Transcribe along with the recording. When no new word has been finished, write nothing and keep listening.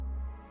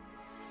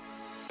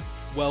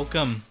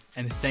Welcome,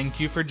 and thank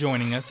you for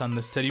joining us on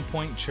the City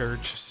Point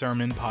Church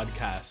Sermon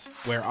Podcast,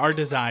 where our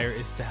desire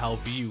is to help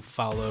you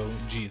follow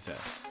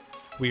Jesus.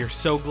 We are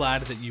so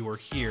glad that you are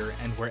here,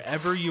 and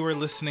wherever you are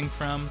listening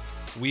from,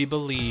 we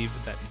believe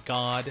that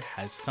God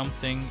has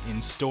something in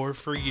store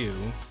for you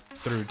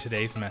through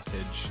today's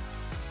message.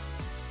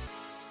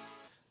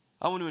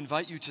 I want to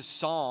invite you to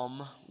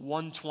Psalm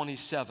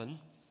 127.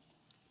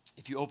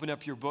 If you open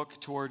up your book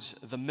towards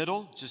the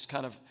middle, just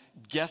kind of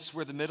guess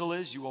where the middle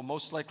is. You will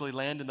most likely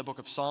land in the book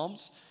of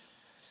Psalms.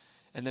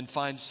 And then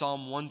find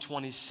Psalm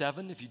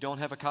 127. If you don't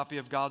have a copy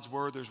of God's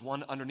Word, there's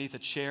one underneath a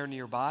chair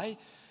nearby.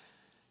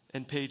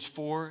 And page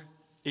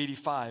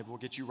 485 will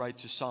get you right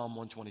to Psalm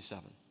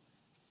 127.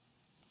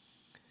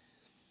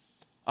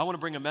 I want to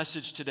bring a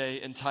message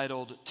today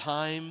entitled,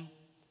 Time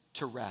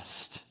to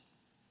Rest.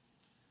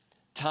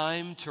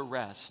 Time to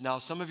rest. Now,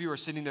 some of you are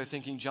sitting there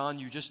thinking, John,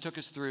 you just took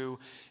us through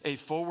a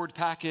forward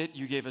packet.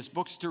 You gave us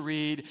books to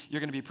read. You're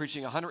going to be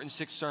preaching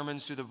 106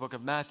 sermons through the book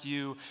of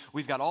Matthew.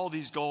 We've got all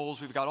these goals.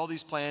 We've got all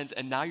these plans.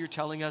 And now you're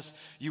telling us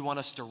you want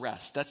us to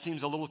rest. That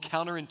seems a little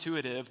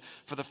counterintuitive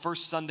for the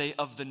first Sunday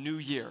of the new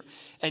year.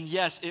 And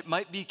yes, it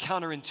might be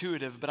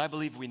counterintuitive, but I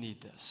believe we need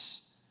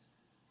this.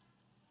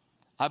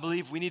 I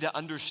believe we need to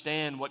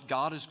understand what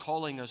God is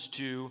calling us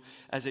to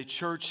as a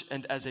church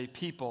and as a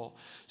people.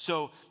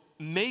 So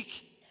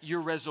make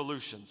your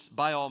resolutions,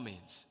 by all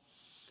means.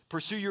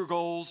 Pursue your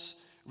goals,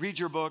 read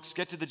your books,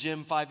 get to the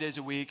gym 5 days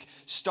a week.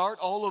 Start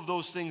all of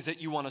those things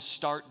that you want to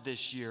start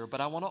this year.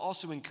 But I want to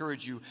also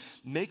encourage you,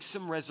 make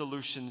some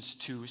resolutions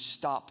to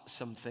stop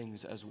some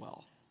things as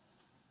well.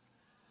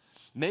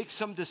 Make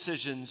some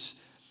decisions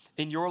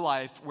in your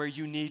life where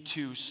you need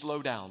to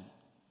slow down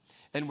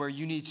and where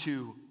you need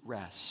to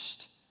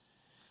rest.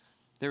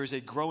 There is a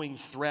growing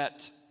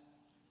threat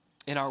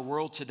in our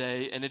world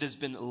today, and it has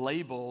been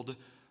labeled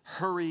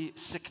hurry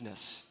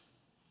sickness.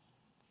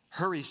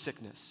 Hurry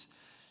sickness.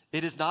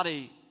 It is not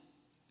a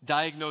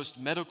diagnosed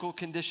medical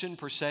condition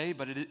per se,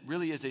 but it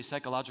really is a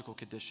psychological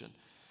condition.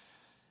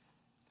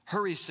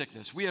 Hurry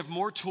sickness. We have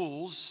more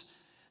tools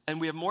and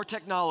we have more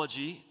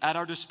technology at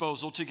our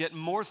disposal to get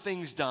more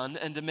things done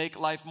and to make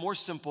life more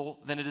simple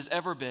than it has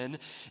ever been,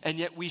 and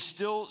yet we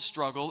still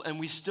struggle and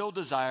we still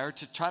desire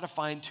to try to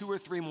find 2 or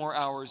 3 more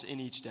hours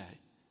in each day.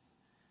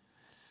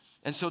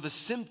 And so the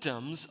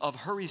symptoms of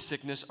hurry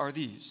sickness are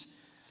these: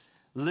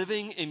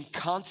 living in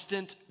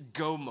constant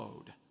go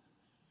mode,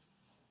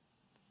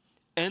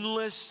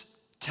 endless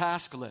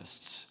task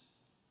lists,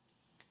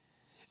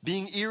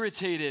 being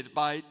irritated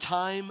by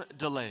time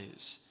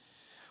delays,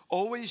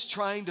 always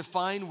trying to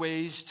find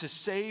ways to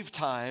save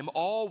time,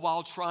 all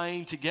while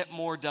trying to get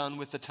more done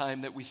with the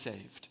time that we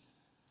saved.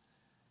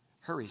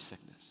 Hurry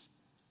sickness.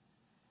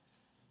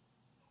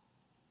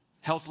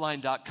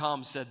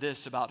 Healthline.com said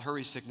this about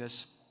hurry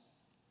sickness.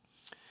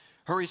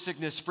 Hurry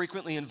sickness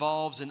frequently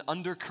involves an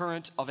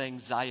undercurrent of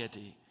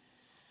anxiety.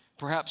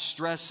 Perhaps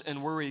stress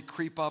and worry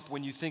creep up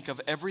when you think of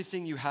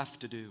everything you have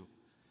to do.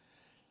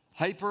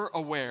 Hyper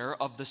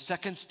aware of the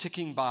seconds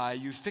ticking by,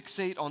 you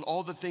fixate on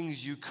all the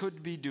things you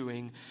could be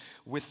doing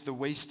with the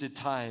wasted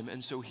time.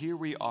 And so here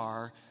we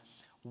are,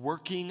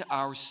 working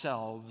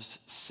ourselves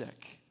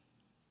sick.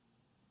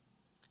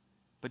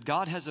 But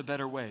God has a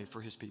better way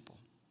for his people.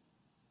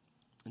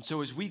 And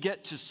so as we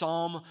get to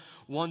Psalm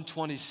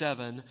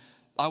 127,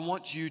 I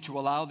want you to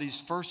allow these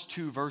first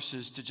 2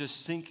 verses to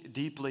just sink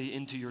deeply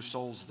into your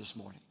souls this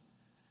morning.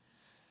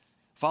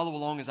 Follow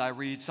along as I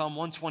read Psalm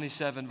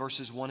 127,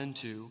 verses 1 and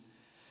 2.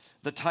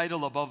 The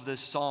title above this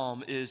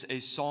psalm is A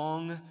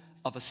Song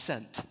of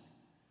Ascent.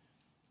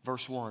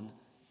 Verse 1.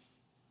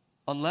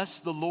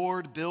 Unless the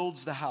Lord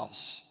builds the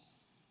house,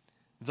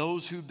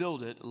 those who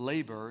build it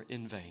labor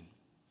in vain.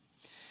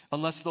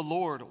 Unless the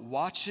Lord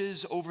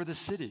watches over the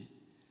city,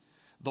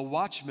 the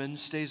watchman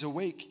stays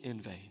awake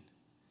in vain.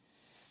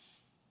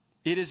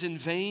 It is in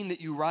vain that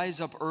you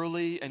rise up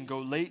early and go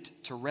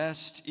late to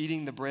rest,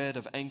 eating the bread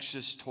of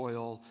anxious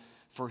toil,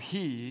 for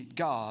he,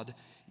 God,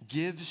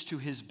 gives to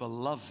his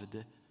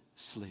beloved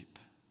sleep.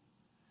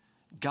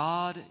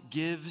 God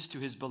gives to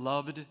his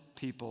beloved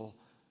people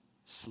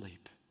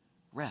sleep,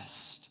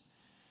 rest.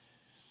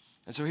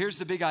 And so here's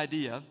the big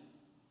idea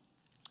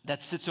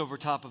that sits over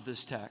top of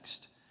this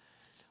text.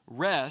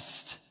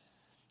 Rest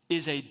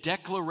is a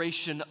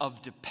declaration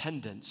of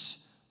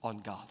dependence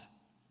on God.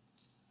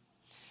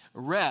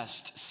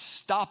 Rest,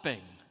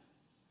 stopping,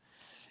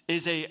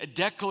 is a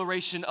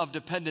declaration of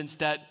dependence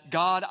that,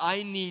 God,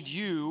 I need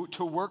you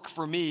to work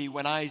for me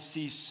when I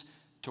cease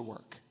to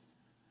work.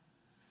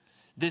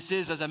 This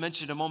is, as I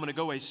mentioned a moment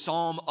ago, a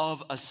psalm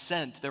of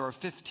ascent. There are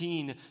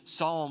 15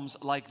 psalms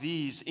like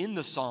these in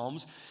the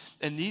Psalms,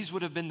 and these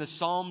would have been the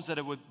psalms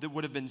that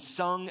would have been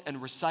sung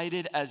and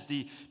recited as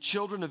the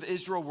children of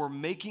Israel were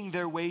making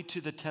their way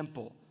to the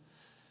temple.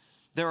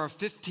 There are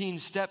 15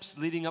 steps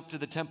leading up to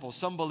the temple.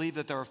 Some believe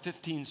that there are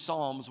 15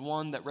 psalms,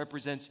 one that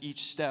represents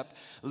each step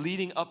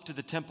leading up to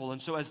the temple. And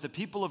so as the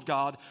people of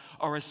God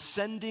are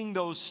ascending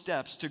those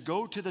steps to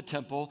go to the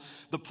temple,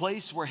 the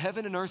place where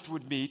heaven and earth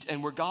would meet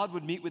and where God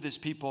would meet with his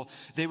people,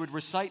 they would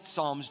recite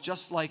psalms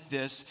just like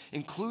this,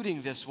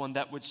 including this one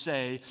that would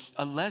say,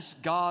 unless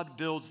God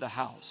builds the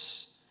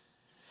house,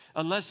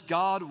 unless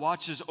God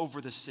watches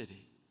over the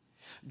city,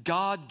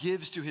 God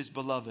gives to his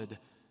beloved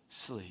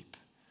sleep.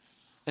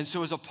 And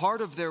so as a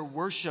part of their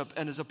worship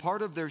and as a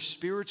part of their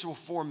spiritual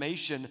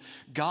formation,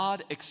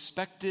 God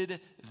expected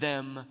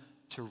them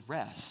to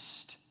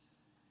rest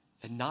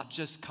and not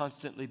just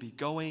constantly be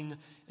going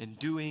and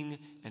doing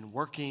and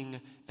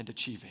working and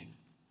achieving.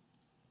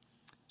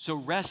 So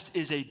rest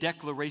is a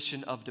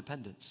declaration of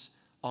dependence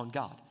on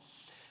God.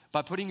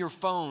 By putting your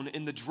phone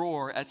in the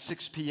drawer at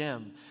 6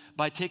 p.m.,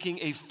 by taking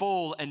a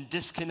full and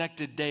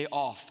disconnected day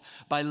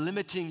off, by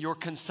limiting your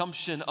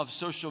consumption of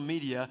social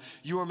media,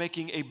 you are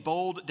making a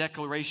bold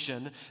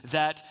declaration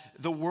that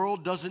the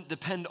world doesn't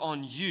depend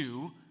on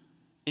you,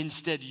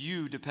 instead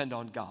you depend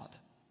on God.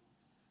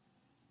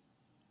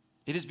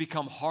 It has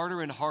become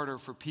harder and harder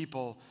for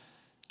people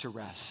to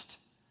rest.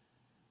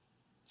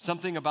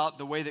 Something about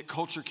the way that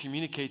culture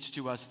communicates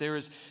to us, there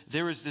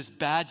is this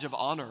badge of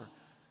honor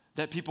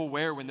that people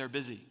wear when they're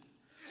busy.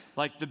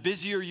 Like the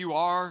busier you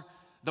are,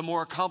 the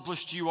more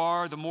accomplished you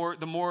are, the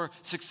more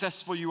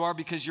successful you are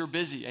because you're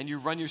busy and you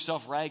run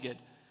yourself ragged.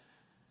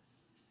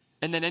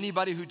 And then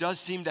anybody who does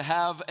seem to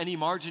have any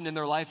margin in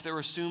their life, they're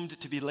assumed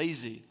to be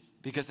lazy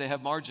because they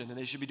have margin and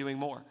they should be doing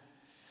more.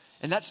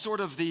 And that's sort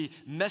of the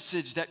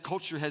message that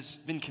culture has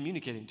been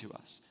communicating to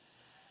us.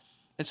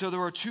 And so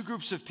there are two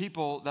groups of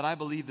people that I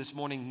believe this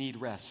morning need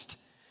rest.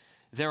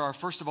 There are,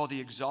 first of all,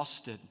 the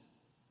exhausted.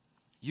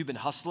 You've been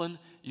hustling,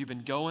 you've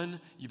been going,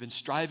 you've been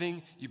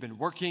striving, you've been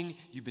working,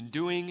 you've been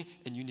doing,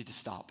 and you need to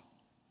stop.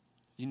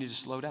 You need to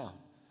slow down.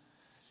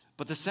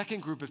 But the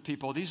second group of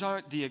people, these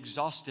aren't the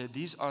exhausted,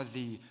 these are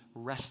the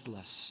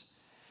restless.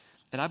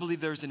 And I believe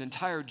there's an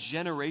entire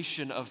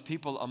generation of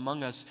people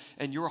among us,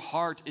 and your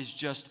heart is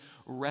just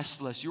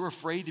restless. You're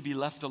afraid to be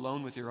left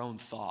alone with your own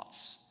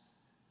thoughts.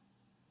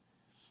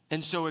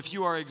 And so if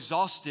you are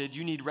exhausted,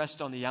 you need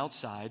rest on the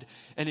outside.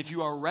 And if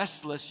you are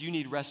restless, you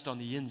need rest on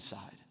the inside.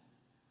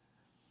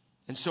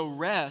 And so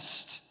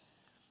rest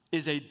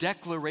is a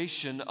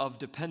declaration of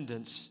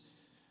dependence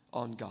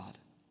on God.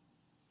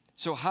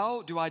 So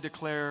how do I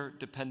declare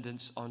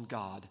dependence on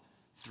God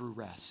through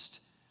rest?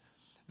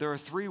 There are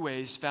three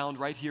ways found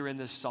right here in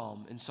this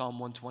psalm, in Psalm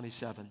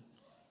 127.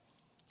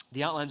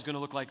 The outline is going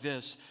to look like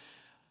this.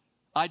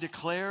 I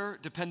declare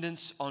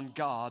dependence on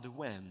God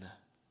when?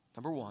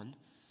 Number one,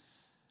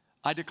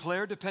 I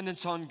declare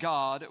dependence on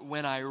God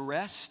when I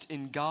rest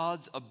in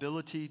God's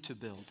ability to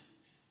build.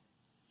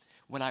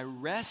 When I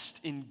rest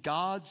in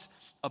God's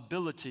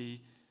ability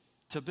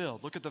to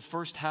build. Look at the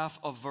first half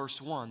of verse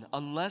 1.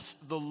 Unless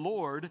the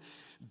Lord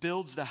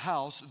builds the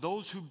house,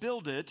 those who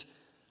build it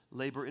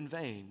labor in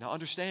vain. Now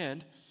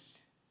understand,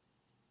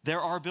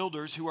 there are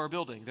builders who are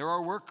building. There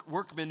are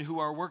workmen who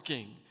are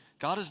working.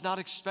 God is not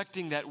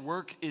expecting that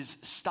work is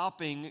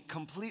stopping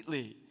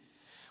completely.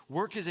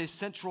 Work is a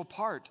central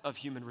part of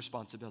human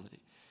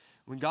responsibility.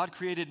 When God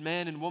created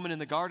man and woman in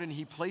the garden,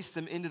 he placed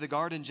them into the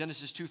garden,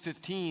 Genesis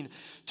 2:15,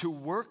 to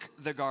work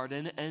the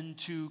garden and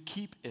to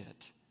keep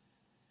it.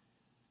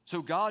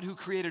 So God, who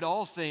created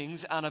all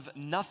things out of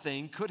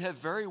nothing, could have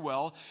very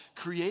well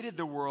created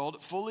the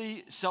world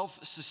fully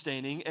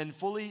self-sustaining and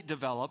fully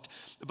developed,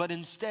 but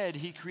instead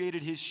he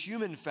created his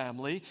human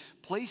family,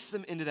 placed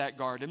them into that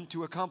garden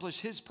to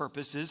accomplish his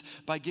purposes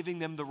by giving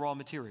them the raw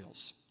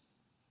materials.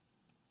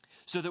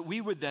 So that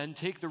we would then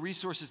take the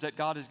resources that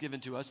God has given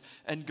to us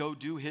and go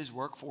do his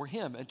work for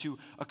him and to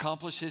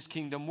accomplish his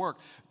kingdom work.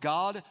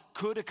 God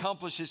could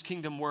accomplish his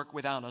kingdom work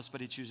without us,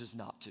 but he chooses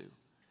not to.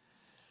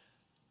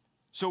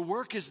 So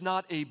work is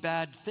not a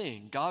bad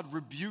thing. God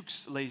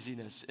rebukes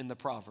laziness in the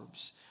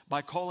Proverbs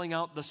by calling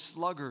out the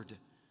sluggard.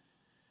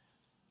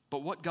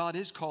 But what God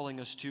is calling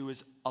us to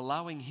is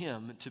allowing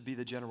him to be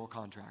the general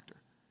contractor.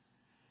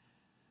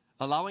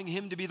 Allowing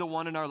him to be the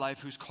one in our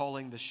life who's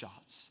calling the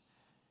shots.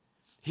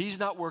 He's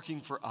not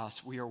working for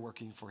us, we are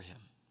working for him.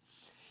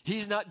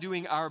 He's not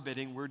doing our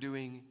bidding, we're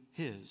doing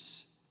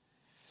his.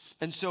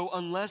 And so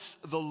unless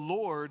the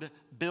Lord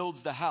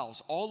builds the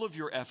house, all of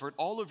your effort,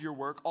 all of your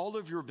work, all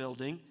of your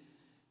building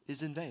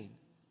is in vain.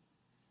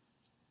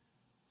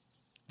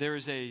 There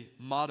is a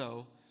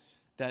motto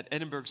that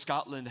Edinburgh,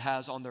 Scotland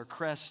has on their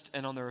crest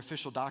and on their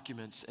official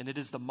documents, and it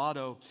is the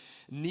motto,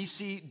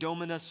 Nisi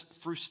Dominus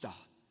Frusta,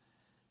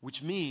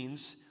 which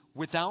means,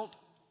 without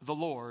the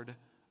Lord,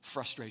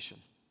 frustration.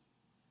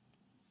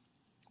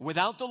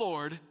 Without the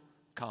Lord,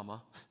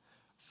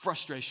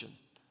 frustration.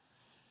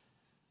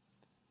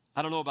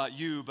 I don't know about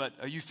you, but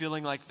are you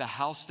feeling like the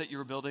house that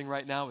you're building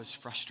right now is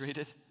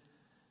frustrated?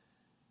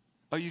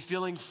 Are you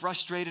feeling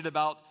frustrated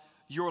about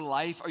your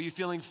life? Are you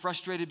feeling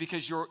frustrated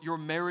because your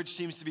marriage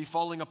seems to be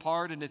falling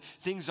apart and that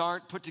things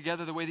aren't put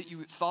together the way that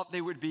you thought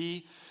they would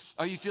be?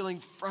 Are you feeling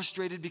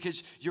frustrated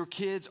because your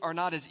kids are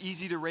not as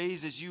easy to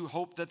raise as you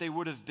hoped that they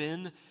would have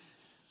been?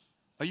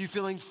 Are you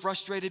feeling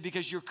frustrated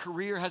because your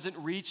career hasn't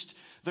reached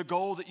the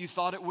goal that you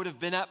thought it would have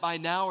been at by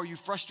now? Are you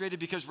frustrated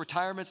because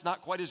retirement's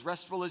not quite as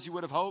restful as you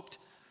would have hoped?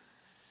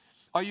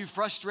 Are you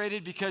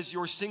frustrated because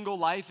your single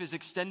life is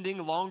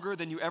extending longer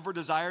than you ever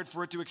desired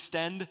for it to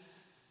extend?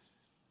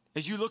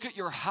 As you look at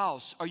your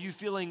house, are you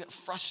feeling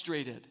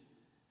frustrated?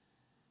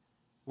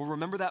 Well,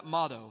 remember that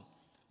motto,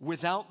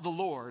 without the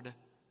Lord,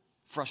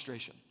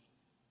 frustration.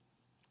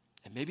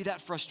 And maybe that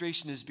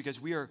frustration is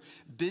because we are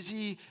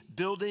busy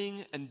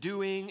building and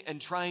doing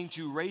and trying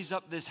to raise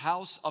up this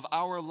house of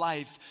our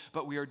life,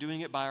 but we are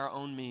doing it by our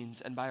own means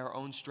and by our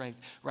own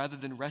strength, rather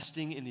than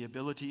resting in the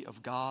ability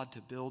of God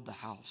to build the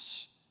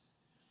house.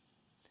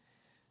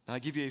 Now, I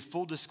give you a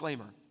full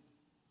disclaimer.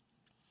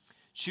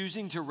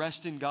 Choosing to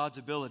rest in God's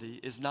ability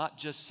is not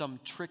just some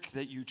trick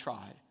that you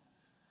try.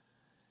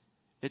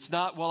 It's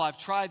not, well, I've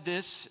tried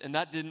this and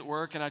that didn't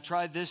work, and I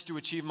tried this to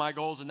achieve my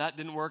goals and that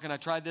didn't work, and I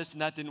tried this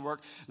and that didn't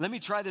work. Let me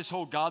try this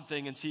whole God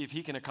thing and see if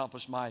he can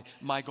accomplish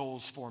my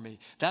goals for me.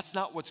 That's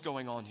not what's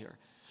going on here.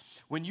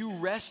 When you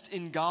rest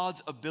in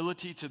God's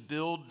ability to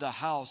build the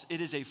house, it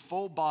is a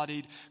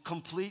full-bodied,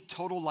 complete,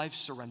 total life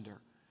surrender.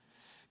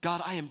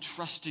 God, I am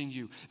trusting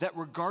you that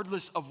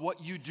regardless of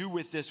what you do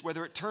with this,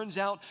 whether it turns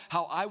out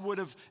how I would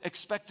have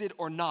expected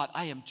or not,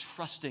 I am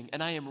trusting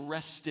and I am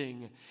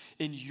resting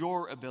in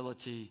your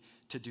ability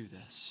to do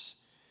this.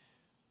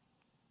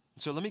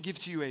 So let me give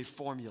to you a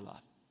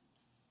formula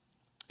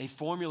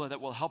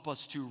that will help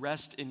us to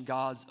rest in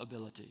God's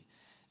ability.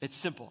 It's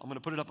simple. I'm going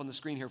to put it up on the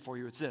screen here for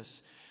you. It's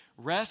this: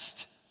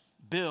 rest,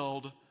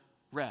 build,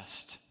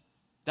 rest.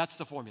 That's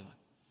the formula.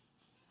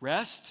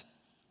 Rest,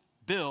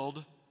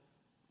 build,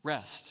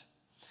 rest.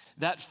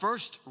 That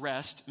first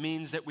rest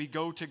means that we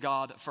go to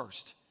God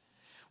first.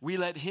 We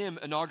let him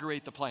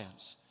inaugurate the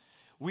plans.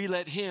 We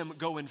let him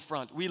go in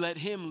front. We let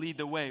him lead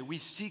the way. We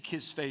seek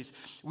his face.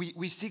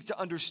 We seek to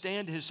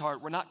understand his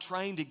heart. We're not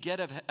trying to get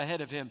ahead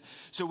of him.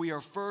 So we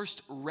are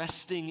first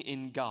resting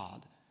in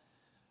God.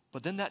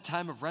 But then that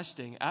time of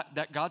resting,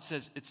 that God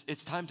says,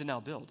 it's time to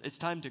now build. It's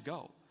time to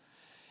go.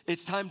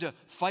 It's time to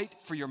fight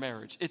for your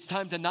marriage. It's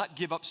time to not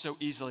give up so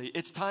easily.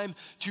 It's time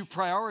to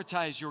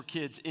prioritize your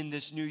kids in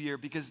this new year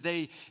because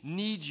they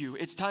need you.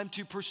 It's time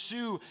to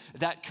pursue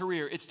that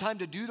career. It's time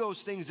to do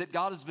those things that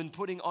God has been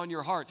putting on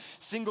your heart.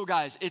 Single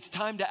guys, it's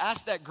time to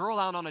ask that girl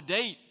out on a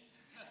date.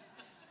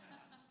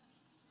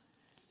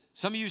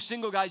 Some of you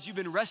single guys, you've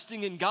been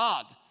resting in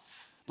God.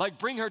 Like,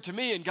 bring her to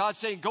me, and God's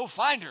saying, go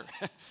find her.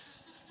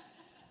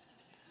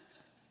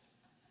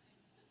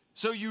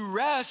 So you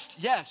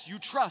rest, yes, you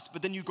trust,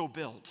 but then you go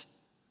build.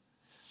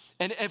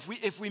 And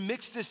if we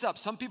mix this up,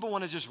 some people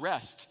want to just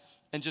rest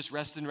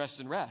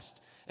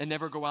and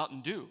never go out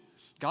and do.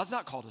 God's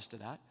not called us to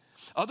that.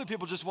 Other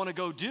people just want to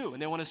go do,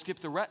 and they want to skip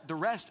the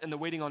rest and the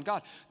waiting on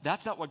God.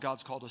 That's not what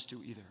God's called us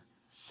to either.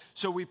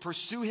 So we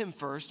pursue him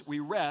first, we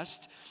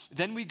rest,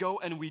 then we go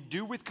and we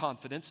do with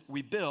confidence,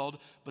 we build,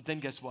 but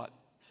then guess what?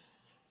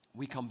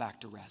 We come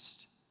back to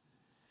rest.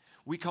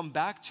 We come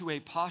back to a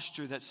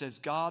posture that says,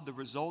 God, the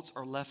results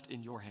are left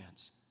in your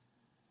hands.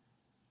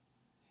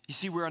 You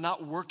see, we are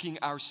not working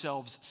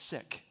ourselves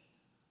sick.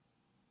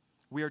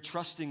 We are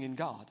trusting in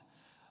God.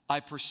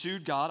 I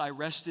pursued God, I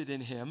rested in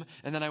him,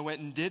 and then I went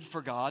and did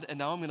for God, and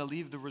now I'm going to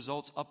leave the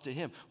results up to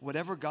him.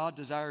 Whatever God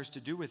desires to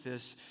do with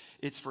this,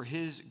 it's for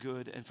his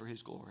good and for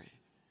his glory.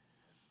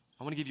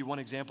 I want to give you one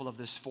example of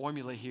this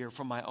formula here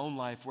from my own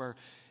life where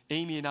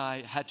Amy and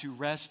I had to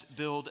rest,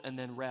 build, and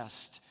then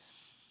rest.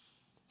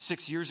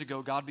 6 years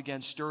ago, God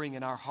began stirring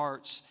in our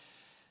hearts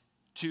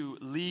to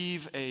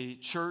leave a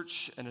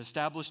church, an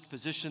established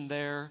position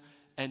there,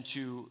 and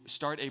to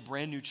start a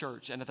brand new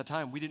church. And at the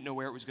time, we didn't know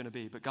where it was going to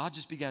be. But God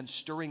just began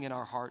stirring in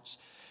our hearts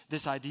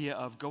this idea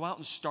of go out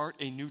and start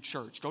a new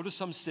church. Go to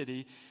some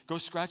city, go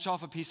scratch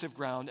off a piece of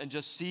ground, and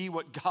just see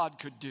what God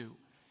could do.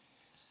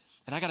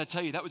 And I got to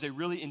tell you, that was a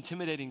really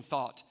intimidating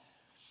thought.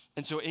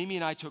 And so Amy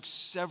and I took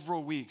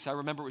several weeks. I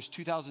remember it was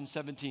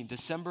 2017,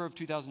 December of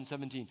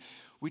 2017.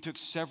 We took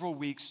several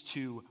weeks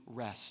to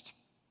rest.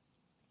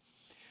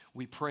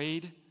 We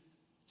prayed.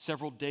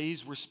 Several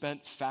days were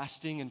spent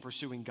fasting and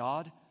pursuing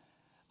God.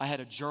 I had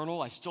a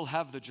journal. I still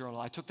have the journal.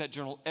 I took that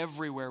journal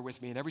everywhere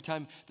with me. And every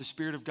time the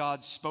Spirit of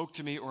God spoke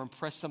to me or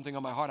impressed something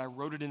on my heart, I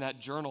wrote it in that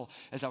journal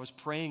as I was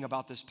praying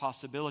about this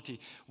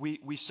possibility.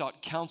 We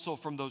sought counsel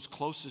from those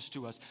closest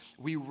to us.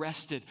 We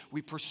rested.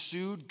 We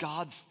pursued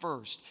God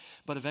first.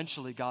 But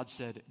eventually God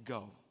said,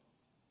 go.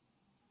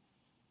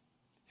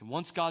 And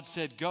once God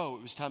said go,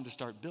 it was time to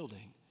start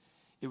building.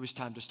 It was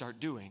time to start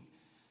doing.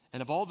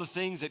 And of all the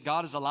things that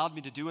God has allowed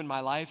me to do in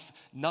my life,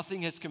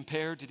 nothing has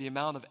compared to the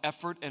amount of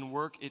effort and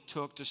work it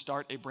took to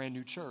start a brand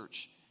new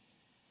church.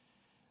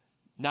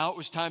 Now it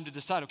was time to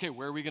decide, okay,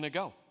 where are we going to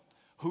go?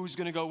 Who's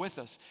going to go with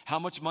us? How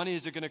much money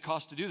is it going to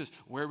cost to do this?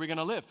 Where are we going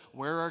to live?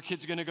 Where are our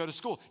kids going to go to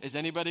school? Is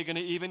anybody going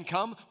to even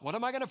come? What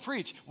am I going to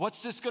preach?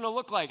 What's this going to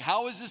look like?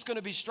 How is this going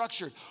to be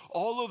structured?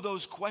 All of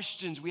those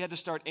questions we had to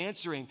start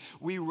answering.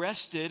 We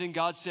rested and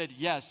God said,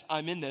 yes,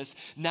 I'm in this.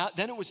 Now,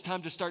 then it was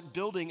time to start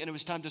building and it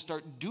was time to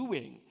start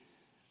doing.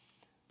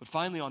 But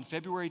finally, on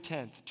February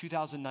 10th,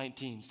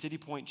 2019, City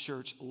Point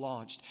Church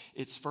launched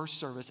its first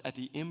service at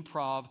the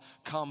Improv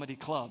Comedy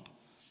Club,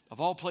 of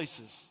all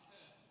places.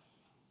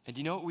 And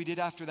you know what we did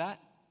after that?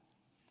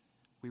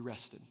 We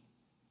rested.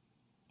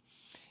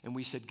 And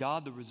we said,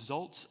 God, the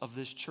results of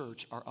this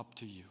church are up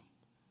to you.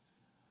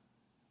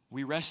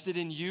 We rested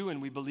in you and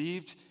we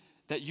believed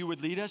that you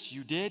would lead us.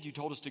 You did. You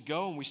told us to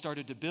go and we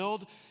started to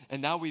build.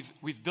 And now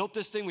we've built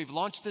this thing, we've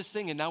launched this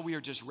thing, and now we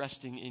are just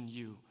resting in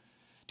you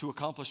to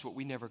accomplish what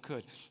we never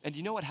could. And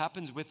you know what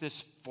happens with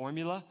this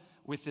formula,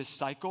 with this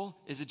cycle,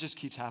 is it just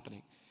keeps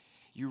happening.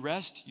 You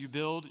rest, you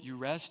build, you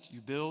rest,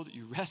 you build,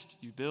 you rest,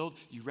 you build,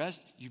 you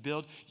rest, you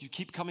build. You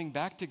keep coming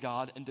back to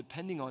God and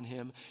depending on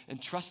Him and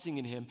trusting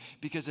in Him,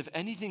 because if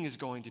anything is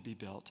going to be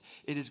built,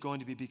 it is going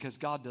to be because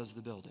God does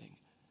the building.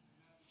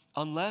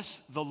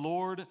 Unless the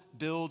Lord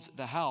builds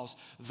the house,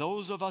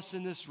 those of us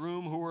in this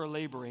room who are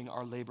laboring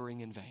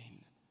in vain.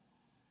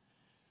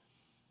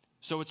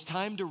 So it's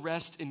time to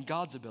rest in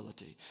God's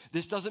ability.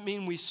 This doesn't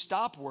mean we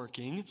stop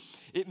working.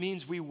 It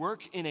means we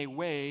work in a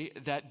way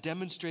that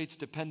demonstrates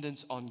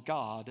dependence on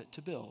God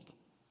to build.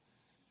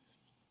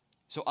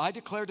 So I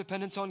declare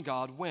dependence on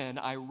God when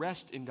I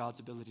rest in God's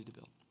ability to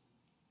build.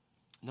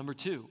 Number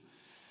 2,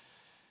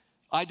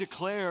 I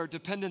declare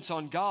dependence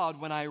on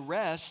God when I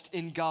rest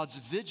in God's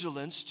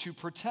vigilance to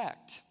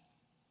protect.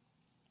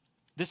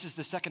 This is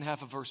the second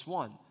half of verse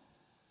 1.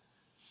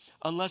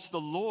 Unless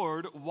the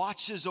Lord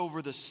watches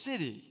over the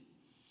city,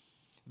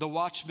 the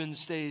watchman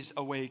stays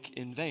awake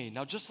in vain.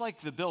 Now, just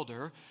like the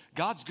builder,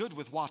 God's good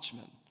with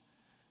watchmen.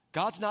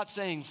 God's not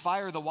saying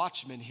fire the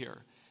watchman here.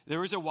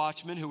 There is a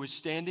watchman who is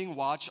standing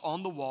watch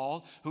on the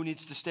wall who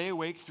needs to stay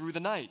awake through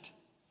the night.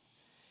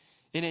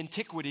 In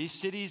antiquity,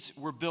 cities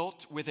were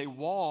built with a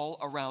wall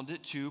around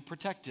it to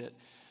protect it.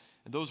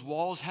 And those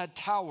walls had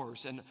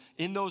towers, and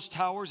in those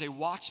towers, a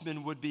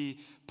watchman would be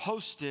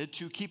posted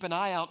to keep an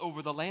eye out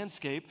over the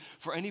landscape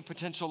for any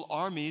potential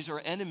armies or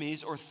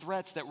enemies or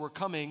threats that were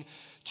coming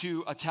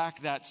to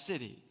attack that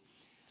city.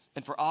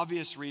 And for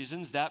obvious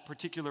reasons, that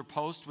particular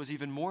post was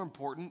even more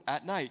important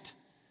at night,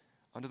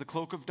 under the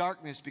cloak of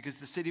darkness, because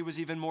the city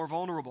was even more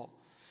vulnerable.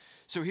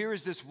 So here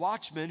is this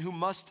watchman who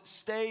must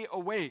stay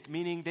awake,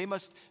 meaning they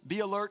must be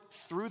alert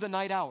through the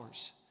night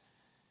hours.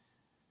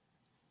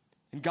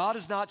 And God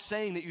is not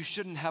saying that you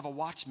shouldn't have a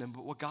watchman,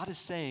 but what God is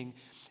saying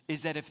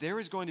is that if there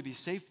is going to be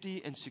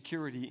safety and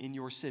security in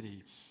your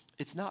city,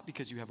 it's not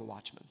because you have a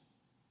watchman.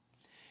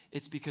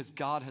 It's because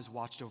God has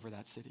watched over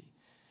that city.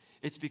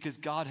 It's because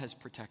God has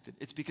protected.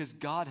 It's because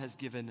God has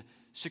given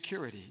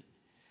security.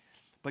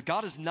 But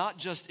God is not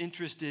just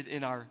interested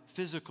in our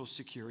physical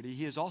security.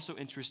 He is also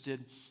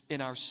interested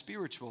in our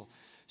spiritual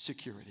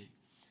security.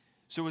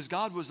 So as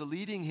God was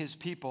leading His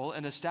people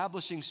and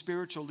establishing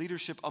spiritual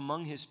leadership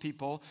among His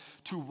people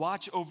to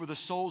watch over the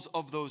souls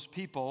of those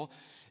people,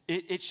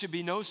 it should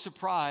be no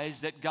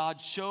surprise that God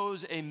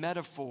chose a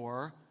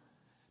metaphor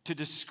to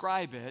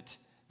describe it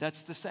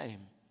that's the same.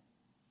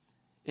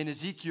 In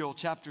Ezekiel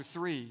chapter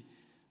 3,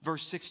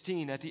 verse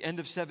 16, at the end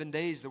of 7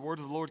 days, the word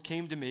of the Lord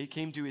came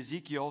to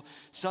Ezekiel,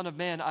 Son of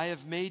man, I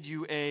have made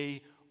you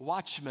a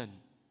watchman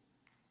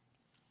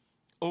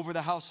over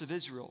the house of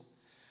Israel.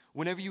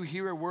 Whenever you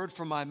hear a word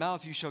from my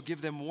mouth, you shall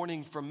give them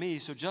warning from me.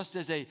 So just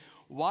as a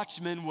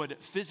watchman would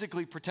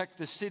physically protect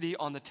the city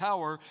on the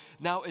tower,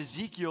 now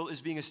Ezekiel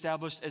is being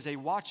established as a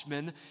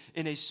watchman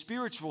in a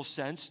spiritual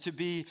sense to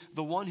be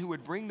the one who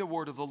would bring the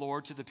word of the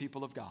Lord to the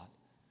people of God.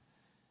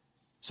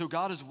 So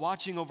God is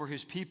watching over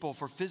His people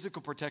for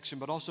physical protection,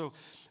 but also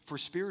for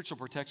spiritual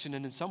protection.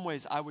 And in some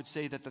ways, I would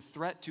say that the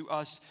threat to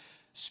us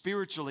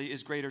spiritually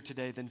is greater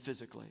today than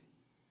physically.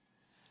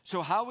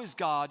 So how is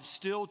God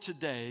still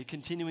today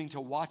continuing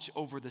to watch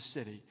over the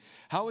city?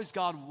 How is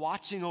God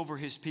watching over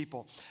His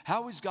people?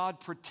 How is God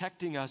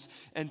protecting us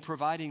and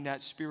providing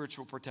that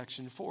spiritual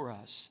protection for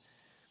us?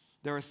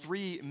 There are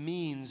 3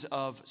 means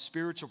of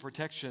spiritual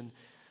protection.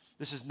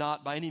 This is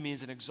not by any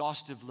means an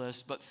exhaustive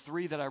list, but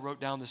 3 that I wrote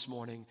down this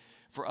morning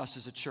for us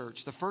as a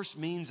church. The first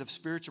means of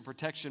spiritual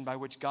protection by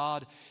which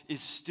God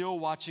is still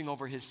watching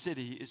over His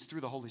city is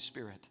through the Holy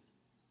Spirit.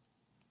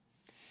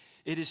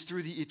 It is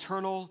through the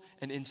eternal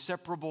and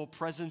inseparable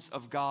presence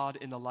of God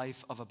in the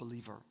life of a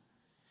believer.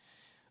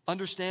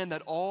 Understand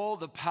that all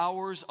the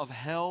powers of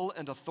hell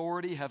and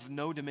authority have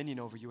no dominion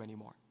over you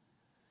anymore.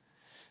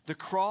 The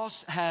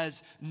cross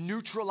has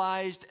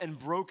neutralized and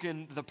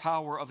broken the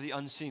power of the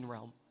unseen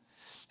realm.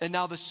 And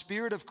now the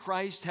Spirit of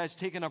Christ has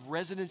taken up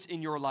residence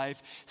in your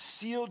life,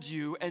 sealed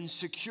you and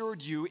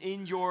secured you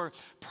in your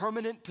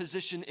permanent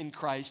position in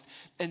Christ.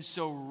 And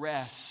so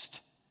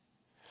rest.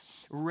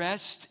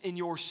 Rest in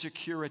your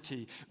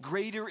security.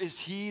 Greater is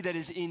He that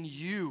is in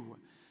you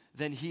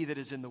than he that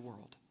is in the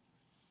world.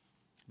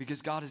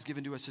 because God has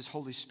given to us his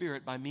Holy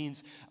Spirit by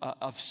means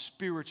of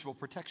spiritual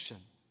protection.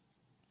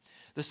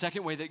 The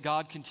second way that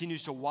God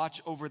continues to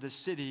watch over the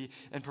city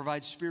and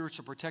provide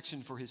spiritual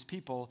protection for his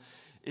people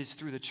is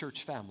through the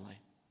church family.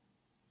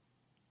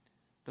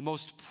 The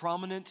most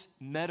prominent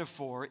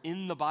metaphor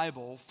in the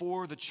Bible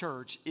for the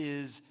church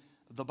is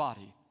the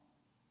body.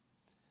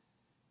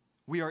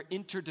 We are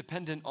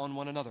interdependent on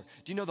one another.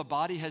 Do you know the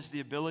body has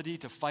the ability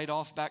to fight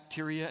off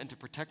bacteria and to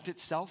protect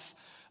itself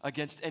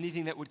against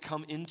anything that would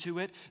come into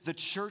it? The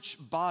church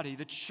body,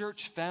 the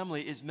church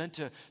family is meant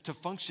to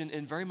function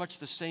in very much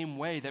the same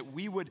way, that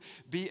we would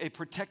be a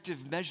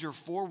protective measure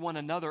for one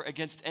another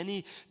against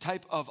any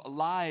type of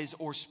lies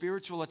or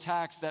spiritual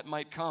attacks that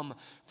might come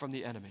from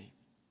the enemy.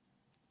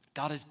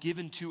 God has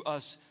given to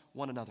us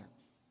one another.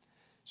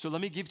 So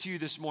let me give to you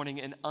this morning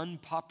an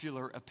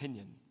unpopular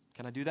opinion.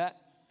 Can I do that?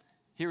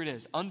 Here it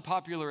is,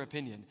 unpopular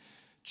opinion.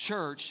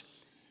 Church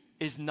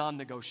is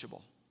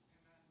non-negotiable.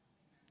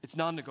 It's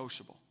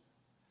non-negotiable.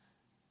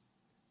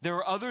 There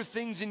are other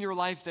things in your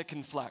life that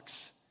can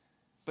flex,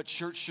 but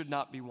church should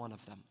not be one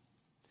of them.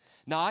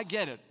 Now, I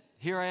get it.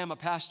 Here I am, a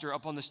pastor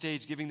up on the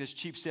stage giving this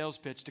cheap sales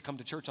pitch to come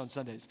to church on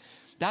Sundays.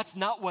 That's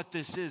not what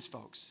this is,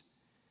 folks.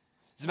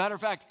 As a matter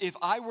of fact, if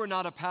I were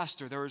not a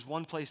pastor, there is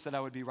one place that I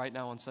would be right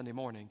now on Sunday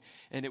morning,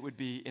 and it would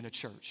be in a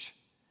church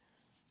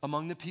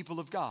among the people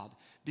of God,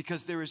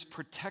 because there is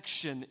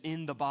protection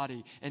in the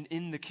body and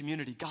in the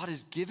community. God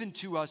has given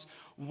to us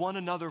one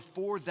another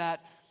for that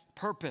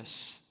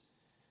purpose.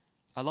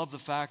 I love the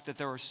fact that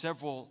there are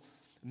several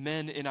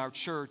men in our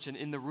church and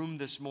in the room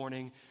this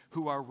morning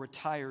who are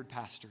retired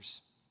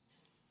pastors.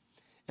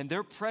 And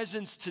their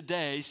presence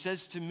today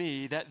says to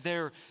me that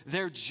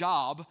their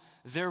job,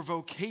 their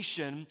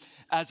vocation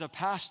as a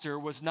pastor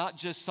was not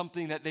just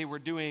something that they were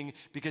doing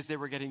because they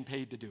were getting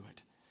paid to do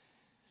it.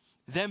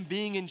 Them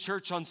being in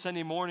church on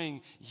Sunday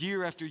morning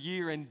year after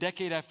year and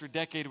decade after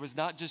decade was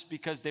not just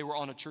because they were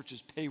on a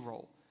church's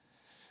payroll,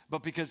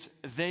 but because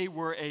they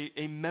were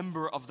a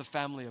member of the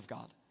family of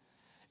God.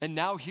 And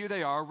now here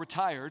they are,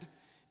 retired,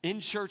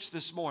 in church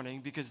this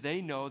morning because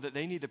they know that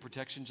they need the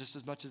protection just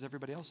as much as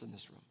everybody else in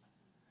this room.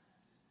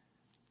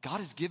 God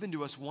has given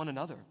to us one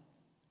another.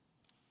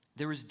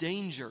 There is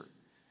danger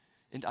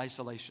in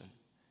isolation,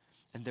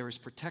 and there is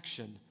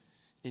protection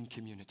in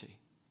community.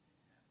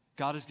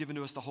 God has given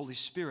to us the Holy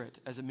Spirit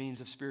as a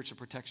means of spiritual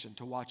protection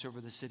to watch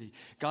over the city.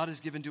 God has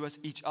given to us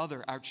each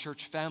other, our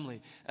church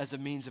family, as a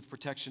means of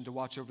protection to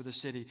watch over the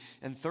city.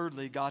 And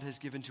thirdly, God has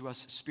given to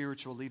us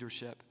spiritual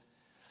leadership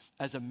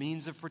as a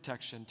means of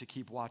protection to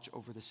keep watch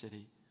over the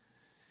city.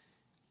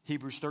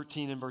 Hebrews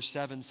 13 and verse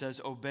 7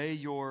 says, "Obey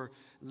your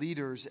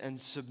leaders and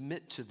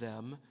submit to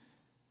them,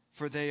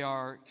 for they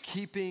are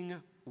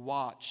keeping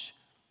watch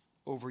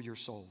over your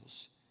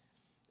souls,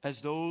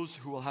 as those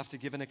who will have to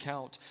give an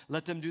account.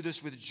 Let them do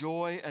this with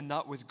joy and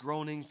not with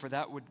groaning, for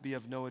that would be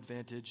of no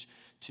advantage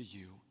to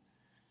you."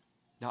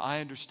 Now, I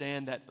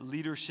understand that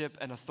leadership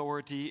and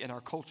authority in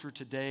our culture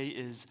today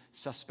is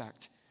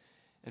suspect,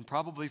 and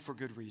probably for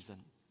good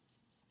reason.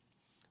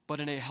 But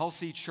in a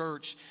healthy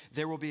church,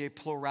 there will be a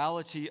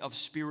plurality of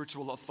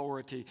spiritual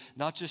authority,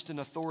 not just an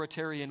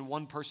authoritarian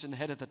one person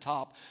head at the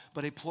top,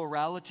 but a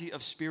plurality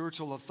of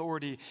spiritual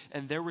authority,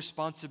 and their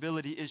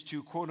responsibility is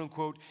to, quote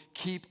unquote,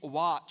 keep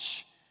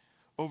watch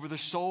over the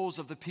souls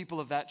of the people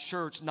of that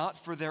church, not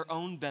for their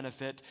own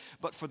benefit,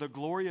 but for the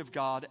glory of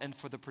God and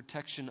for the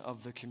protection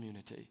of the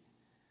community.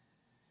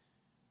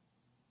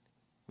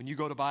 When you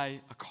go to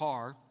buy a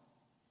car,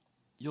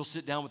 you'll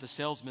sit down with a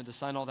salesman to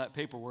sign all that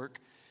paperwork,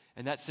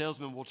 and that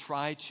salesman will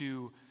try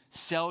to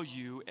sell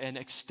you an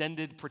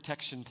extended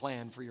protection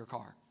plan for your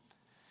car.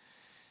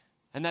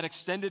 And that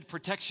extended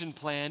protection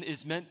plan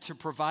is meant to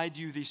provide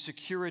you the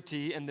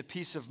security and the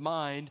peace of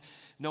mind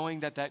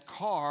knowing that that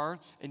car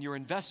and your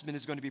investment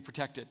is going to be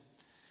protected.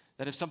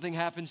 That if something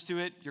happens to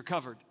it, you're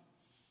covered.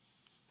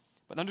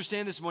 But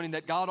understand this morning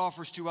that God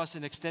offers to us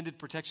an extended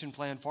protection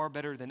plan far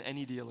better than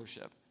any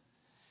dealership.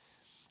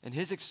 And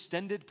his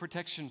extended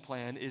protection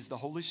plan is the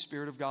Holy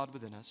Spirit of God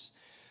within us,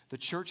 the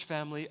church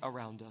family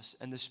around us,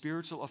 and the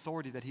spiritual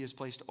authority that he has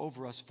placed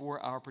over us for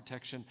our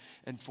protection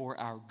and for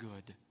our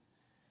good.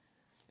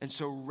 And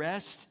so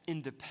rest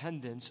in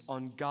dependence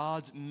on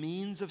God's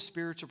means of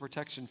spiritual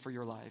protection for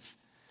your life.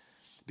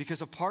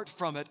 Because apart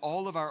from it,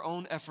 all of our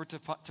own effort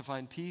to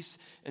find peace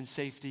and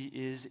safety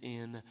is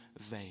in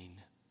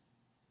vain.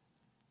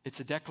 It's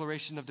a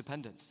declaration of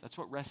dependence. That's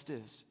what rest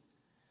is.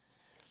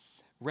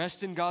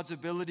 Rest in God's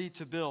ability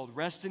to build.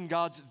 Rest in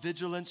God's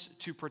vigilance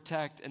to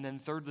protect. And then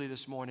thirdly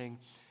this morning,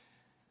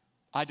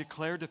 I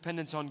declare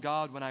dependence on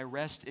God when I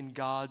rest in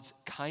God's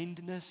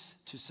kindness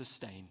to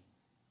sustain.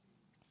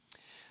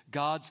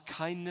 God's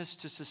kindness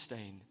to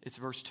sustain. It's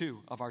verse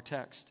 2 of our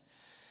text.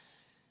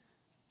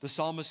 The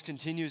psalmist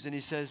continues and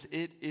he says,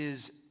 "It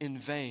is in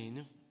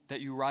vain that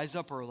you rise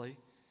up early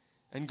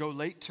and go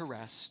late to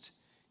rest,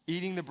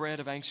 eating the bread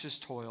of anxious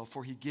toil,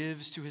 for he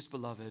gives to his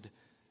beloved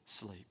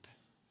sleep."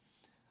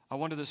 I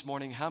wonder this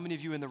morning, how many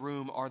of you in the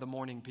room are the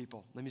morning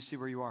people? Let me see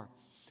where you are.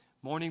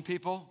 Morning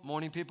people,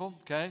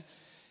 okay?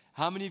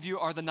 How many of you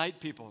are the night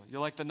people? You're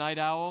like the night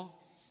owl?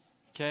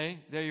 Okay,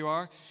 there you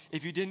are.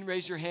 If you didn't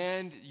raise your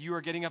hand, you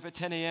are getting up at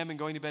 10 a.m. and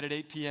going to bed at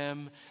 8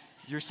 p.m.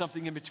 You're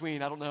something in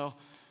between, I don't know.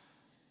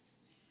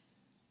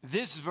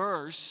 This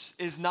verse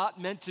is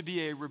not meant to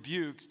be a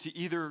rebuke to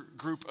either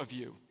group of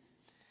you.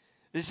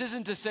 This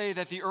isn't to say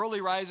that the early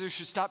risers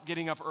should stop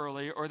getting up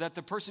early or that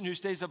the person who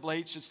stays up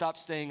late should stop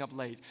staying up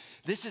late.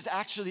 This is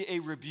actually a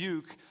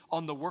rebuke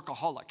on the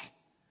workaholic.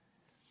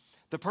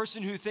 The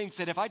person who thinks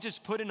that if I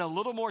just put in a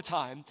little more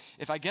time,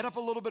 if I get up a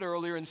little bit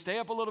earlier and stay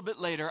up a little bit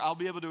later, I'll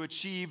be able to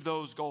achieve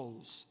those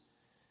goals.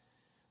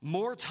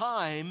 More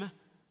time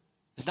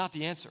is not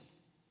the answer.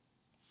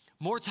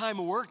 More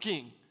time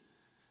working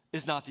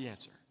is not the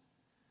answer.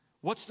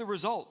 What's the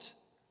result?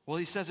 Well,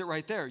 he says it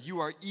right there.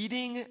 You are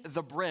eating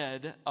the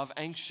bread of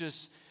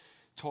anxious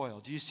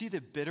toil. Do you see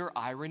the bitter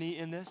irony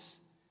in this?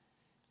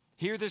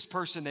 Here, this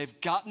person,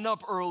 they've gotten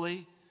up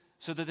early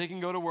so that they can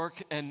go to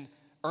work and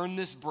earn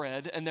this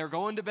bread, and they're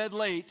going to bed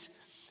late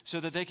so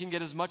that they can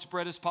get as much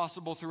bread as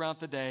possible throughout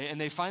the day, and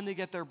they finally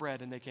get their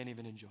bread and they can't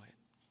even enjoy it.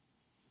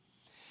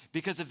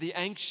 Because of the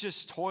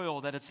anxious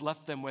toil that it's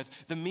left them with,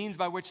 the means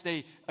by which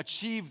they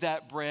achieve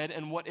that bread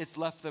and what it's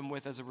left them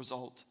with as a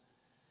result.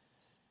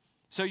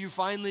 So you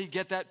finally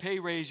get that pay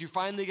raise, you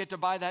finally get to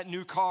buy that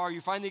new car,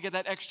 you finally get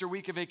that extra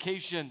week of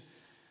vacation.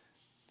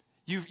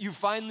 You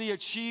finally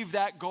achieve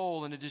that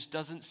goal, and it just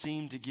doesn't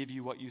seem to give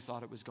you what you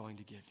thought it was going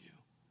to give you.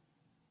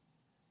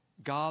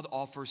 God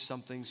offers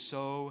something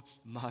so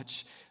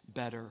much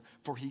better,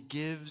 for he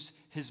gives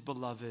his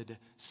beloved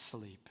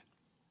sleep.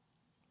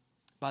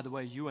 By the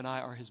way, you and I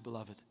are his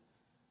beloved.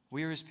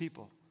 We are his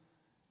people.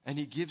 And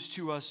he gives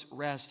to us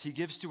rest. He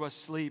gives to us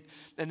sleep.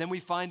 And then we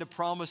find a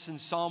promise in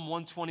Psalm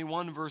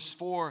 121, verse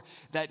 4,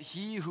 that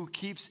he who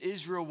keeps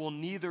Israel will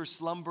neither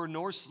slumber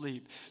nor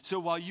sleep. So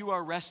while you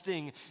are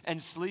resting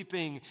and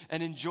sleeping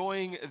and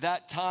enjoying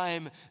that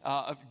time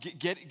of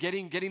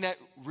getting that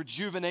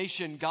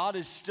rejuvenation, God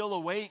is still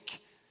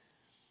awake.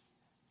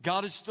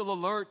 God is still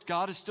alert.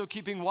 God is still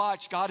keeping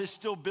watch. God is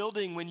still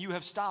building when you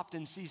have stopped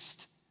and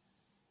ceased.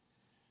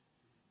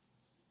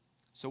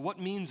 So what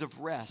means of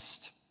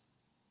rest?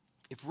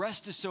 If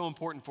rest is so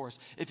important for us,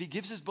 if he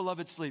gives his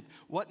beloved sleep,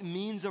 what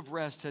means of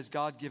rest has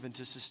God given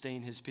to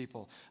sustain his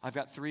people? I've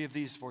got 3 of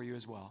these for you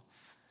as well.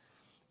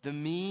 The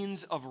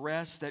means of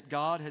rest that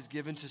God has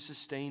given to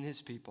sustain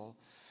his people.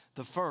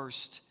 The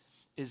first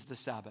is the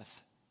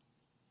Sabbath.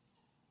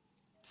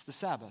 It's the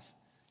Sabbath.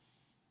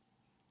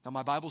 Now,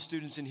 my Bible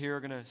students in here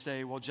are going to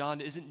say, well, John,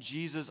 isn't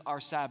Jesus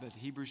our Sabbath?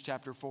 Hebrews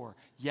chapter 4.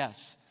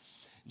 Yes.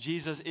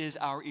 Jesus is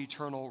our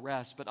eternal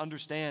rest. But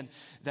understand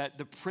that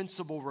the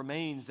principle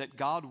remains that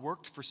God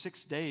worked for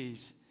 6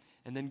 days,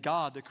 and then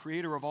God, the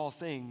creator of all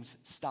things,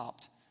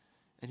 stopped,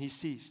 and he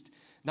ceased.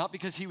 Not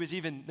because he was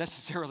even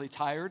necessarily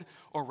tired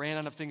or ran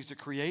out of things to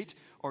create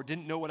or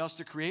didn't know what else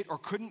to create or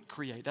couldn't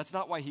create. That's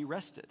not why he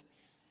rested.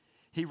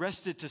 He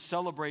rested to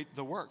celebrate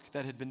the work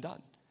that had been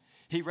done.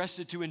 He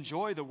rested to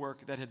enjoy the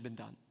work that had been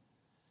done.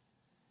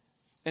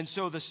 And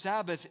so the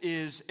Sabbath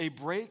is a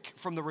break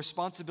from the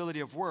responsibility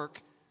of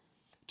work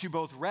to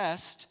both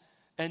rest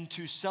and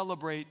to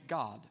celebrate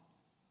God.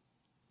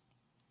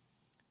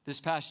 This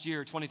past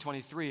year,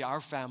 2023,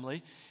 our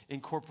family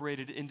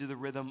incorporated into the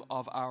rhythm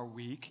of our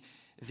week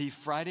the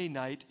Friday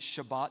night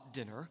Shabbat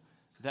dinner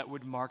that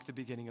would mark the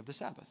beginning of the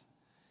Sabbath.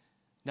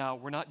 Now,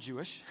 we're not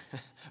Jewish,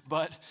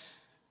 but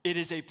it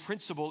is a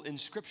principle in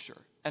Scripture.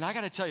 And I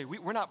got to tell you,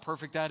 we're not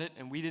perfect at it,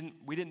 and we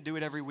didn't do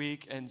it every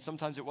week, and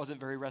sometimes it wasn't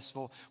very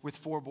restful with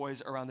 4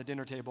 boys around the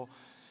dinner table.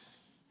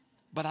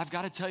 But I've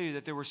got to tell you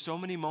that there were so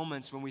many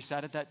moments when we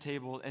sat at that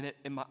table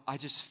and I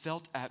just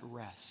felt at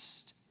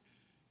rest.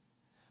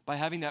 By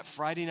having that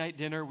Friday night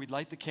dinner, we'd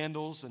light the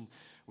candles and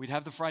we'd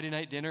have the Friday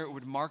night dinner. It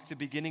would mark the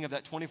beginning of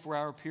that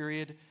 24-hour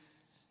period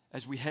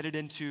as we headed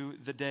into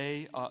the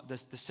day,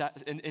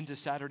 into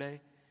Saturday.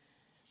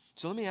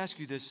 So let me ask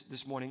you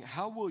this morning.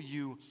 How will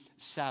you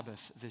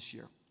Sabbath this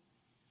year?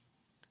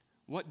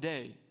 What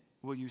day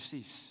will you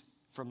cease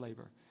from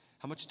labor?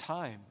 How much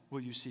time will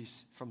you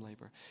cease from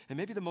labor? And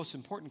maybe the most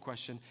important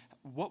question,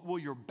 what will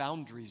your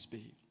boundaries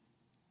be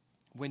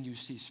when you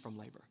cease from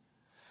labor?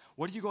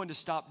 What are you going to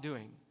stop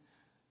doing?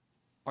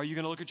 Are you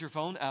going to look at your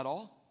phone at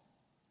all?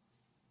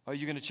 Are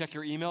you going to check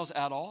your emails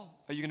at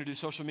all? Are you going to do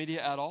social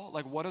media at all?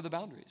 Like, what are the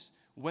boundaries?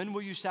 When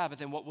will you Sabbath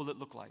and what will it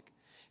look like?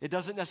 It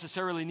doesn't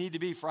necessarily need to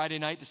be Friday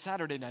night to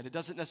Saturday night. It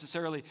doesn't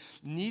necessarily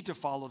need to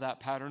follow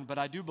that pattern, but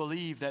I do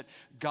believe that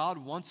God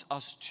wants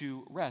us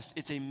to rest.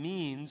 It's a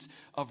means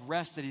of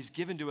rest that he's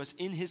given to us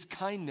in his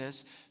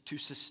kindness to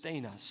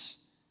sustain us.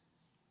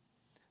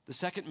 The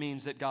second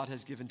means that God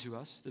has given to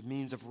us, the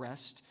means of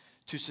rest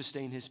to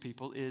sustain his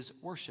people, is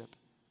worship.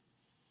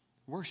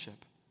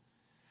 Worship.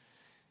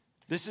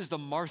 This is the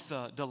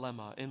Martha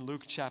dilemma in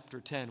Luke chapter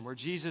 10, where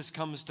Jesus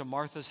comes to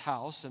Martha's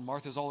house, and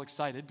Martha's all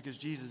excited because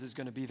Jesus is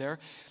going to be there.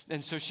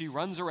 And so she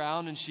runs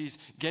around and she's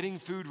getting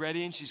food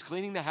ready and she's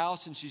cleaning the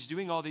house and she's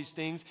doing all these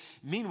things.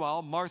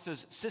 Meanwhile,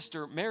 Martha's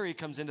sister, Mary,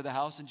 comes into the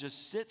house and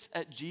just sits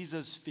at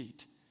Jesus'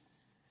 feet.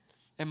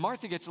 And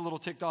Martha gets a little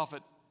ticked off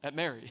at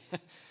Mary.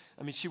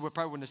 I mean, she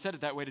probably wouldn't have said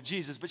it that way to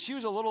Jesus, but she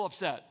was a little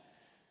upset.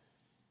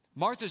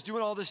 Martha's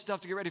doing all this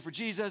stuff to get ready for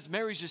Jesus.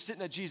 Mary's just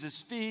sitting at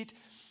Jesus' feet.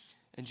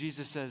 And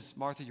Jesus says,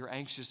 Martha, you're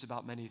anxious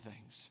about many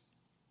things.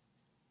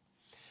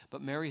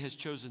 But Mary has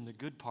chosen the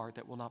good part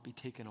that will not be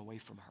taken away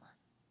from her.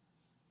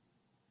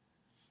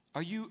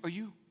 Are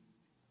you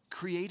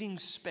creating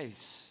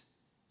space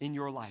in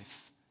your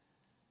life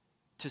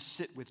to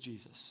sit with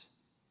Jesus,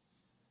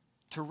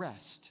 to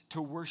rest,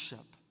 to worship?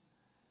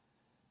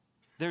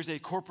 There's a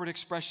corporate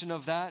expression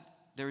of that.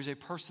 There is a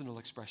personal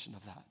expression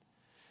of that.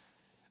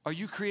 Are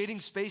you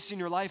creating space in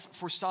your life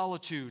for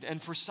solitude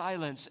and for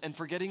silence and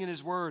for getting in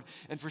His Word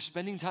and for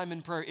spending time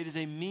in prayer? It is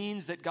a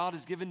means that God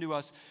has given to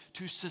us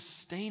to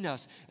sustain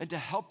us and to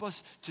help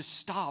us to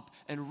stop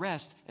and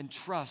rest and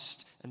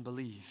trust and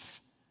believe.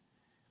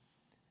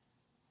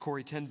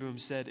 Corrie ten Boom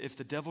said, if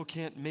the devil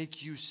can't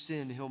make you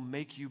sin, he'll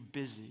make you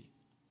busy.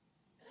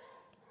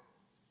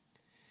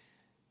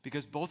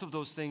 Because both of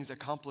those things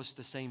accomplish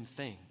the same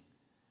thing.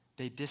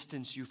 They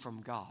distance you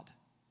from God.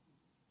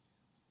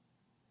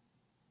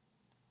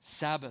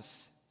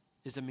 Sabbath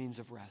is a means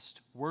of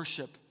rest.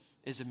 Worship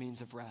is a means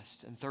of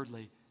rest. And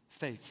thirdly,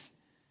 faith.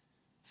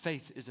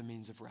 Faith is a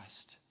means of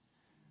rest.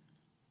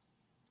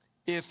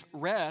 If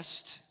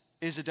rest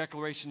is a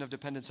declaration of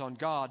dependence on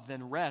God,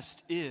 then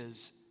rest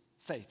is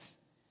faith.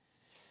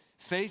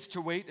 Faith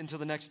to wait until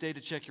the next day to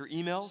check your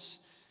emails.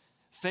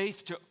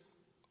 Faith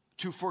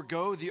to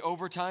forego the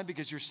overtime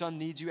because your son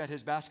needs you at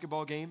his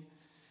basketball game.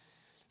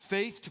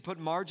 Faith to put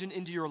margin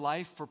into your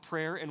life for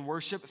prayer and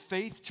worship.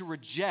 Faith to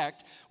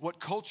reject what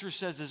culture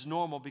says is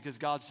normal because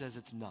God says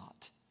it's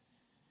not.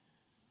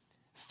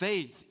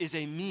 Faith is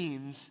a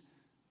means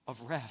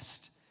of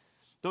rest.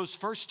 Those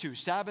first two,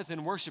 Sabbath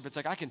and worship, it's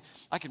like I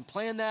can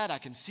plan that, I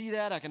can see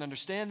that, I can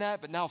understand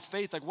that, but now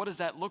faith, like what does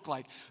that look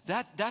like?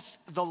 That's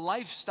the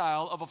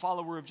lifestyle of a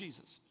follower of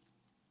Jesus.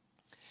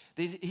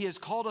 He has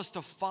called us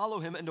to follow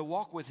Him and to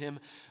walk with Him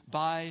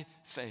by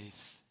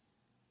faith.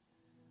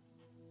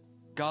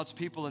 God's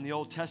people in the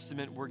Old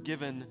Testament were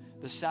given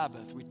the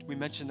Sabbath. We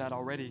mentioned that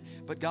already.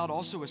 But God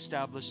also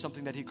established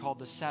something that He called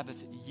the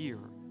Sabbath year.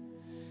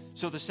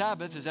 So the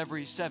Sabbath is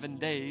every 7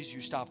 days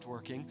you stopped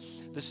working.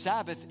 The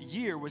Sabbath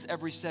year was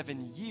every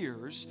 7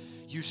 years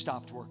you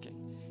stopped working.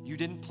 You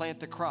didn't plant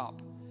the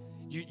crop.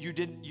 You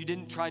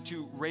didn't try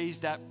to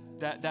raise that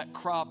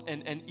crop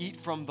and eat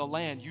from the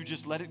land. You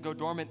just let it go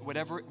dormant.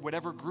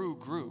 Whatever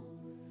grew.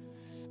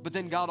 But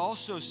then God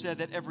also said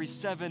that every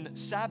 7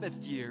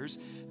 Sabbath years,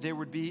 there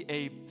would be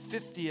a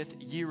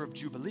 50th year of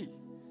Jubilee.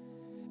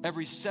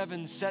 Every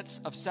 7 sets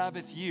of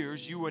Sabbath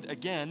years, you would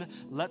again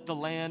let the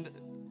land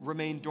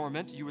remain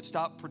dormant. You would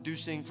stop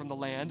producing from the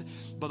land,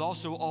 but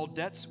also all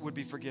debts would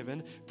be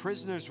forgiven.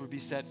 Prisoners would be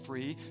set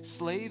free.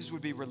 Slaves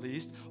would be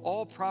released.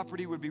 All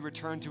property would be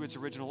returned to its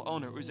original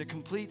owner. It was a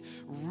complete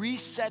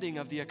resetting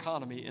of the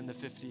economy in the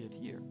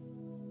 50th year.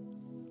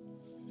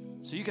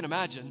 So you can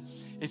imagine,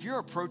 if you're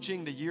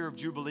approaching the year of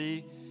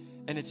Jubilee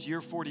and it's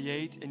year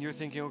 48 and you're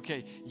thinking,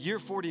 okay, year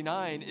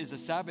 49 is a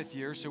Sabbath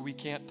year, so we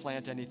can't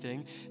plant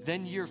anything.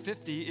 Then year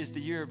 50 is the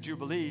year of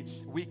Jubilee.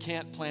 We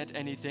can't plant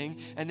anything.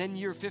 And then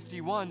year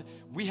 51,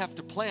 we have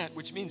to plant,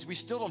 which means we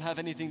still don't have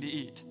anything to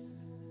eat.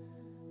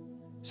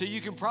 So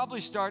you can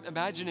probably start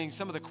imagining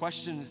some of the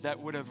questions that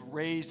would have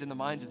raised in the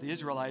minds of the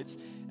Israelites.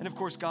 And of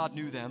course, God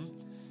knew them.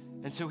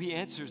 And so He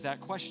answers that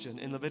question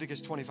in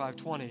Leviticus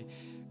 25:20.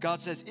 God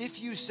says,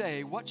 if you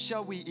say, what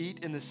shall we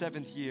eat in the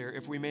 7th year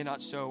if we may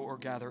not sow or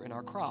gather in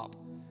our crop?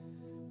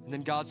 And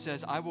then God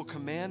says, I will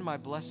command my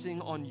blessing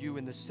on you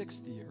in the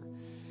 6th year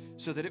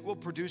so that it will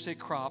produce a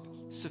crop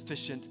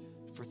sufficient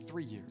for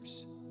 3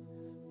 years.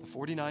 The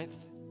 49th,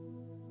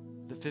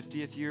 the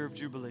 50th year of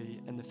Jubilee,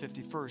 and the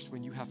 51st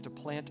when you have to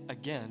plant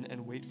again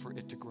and wait for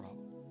it to grow.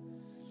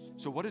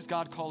 So what is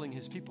God calling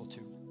His people to?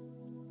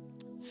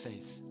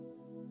 Faith.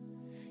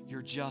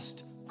 You're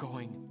just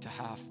going to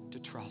have to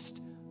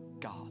trust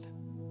God.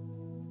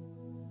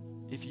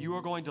 If you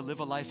are going to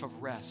live a life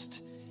of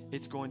rest,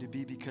 it's going to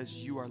be because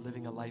you are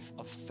living a life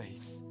of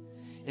faith.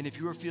 And if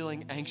you are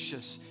feeling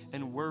anxious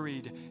and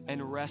worried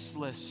and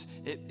restless,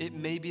 it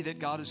may be that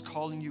God is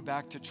calling you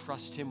back to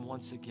trust Him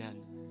once again,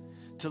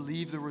 to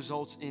leave the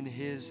results in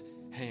His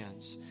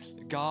hands.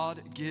 God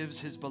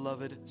gives His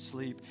beloved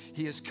sleep.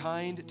 He is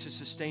kind to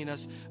sustain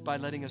us by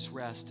letting us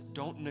rest.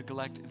 Don't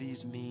neglect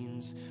these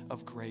means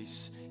of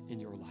grace in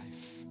your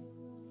life.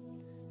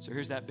 So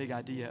here's that big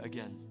idea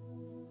again.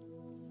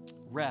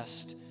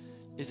 Rest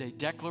is a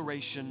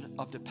declaration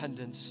of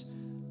dependence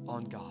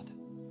on God.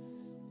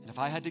 And if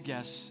I had to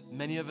guess,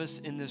 many of us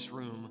in this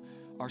room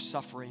are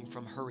suffering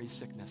from hurry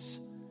sickness.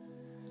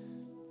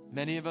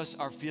 Many of us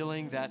are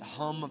feeling that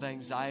hum of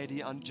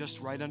anxiety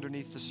just right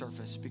underneath the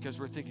surface because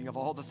we're thinking of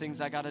all the things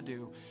I got to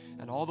do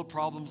and all the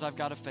problems I've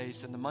got to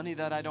face and the money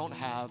that I don't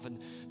have and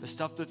the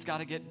stuff that's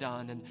got to get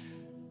done. And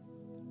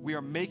we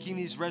are making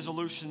these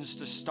resolutions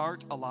to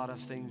start a lot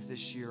of things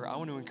this year. I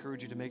want to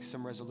encourage you to make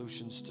some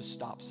resolutions to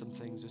stop some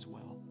things as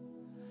well.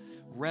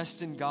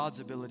 Rest in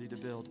God's ability to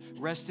build.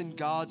 Rest in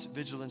God's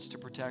vigilance to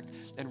protect.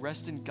 And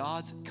rest in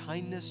God's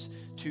kindness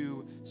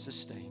to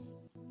sustain.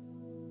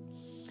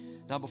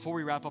 Now, before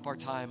we wrap up our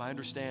time, I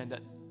understand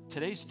that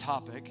today's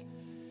topic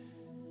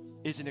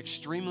is an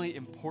extremely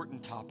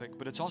important topic,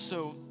 but it's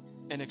also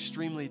an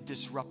extremely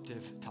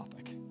disruptive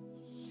topic.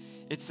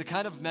 It's the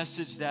kind of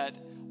message that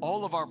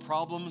all of our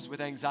problems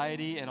with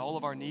anxiety and all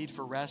of our need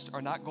for rest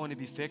are not going to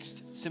be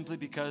fixed simply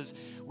because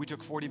we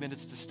took 40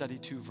 minutes to study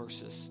 2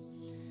 verses.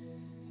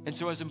 And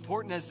so as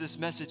important as this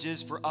message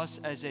is for us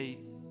as a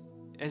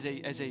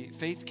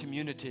faith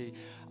community,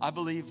 I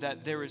believe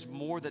that there is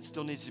more that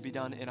still needs to be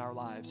done in our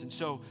lives. And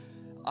so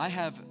I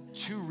have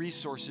 2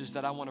 resources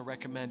that I want to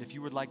recommend if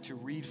you would like to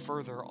read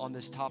further on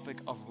this topic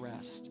of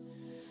rest.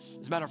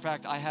 As a matter of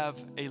fact, I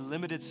have a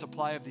limited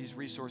supply of these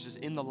resources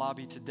in the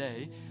lobby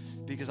today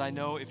because I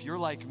know if you're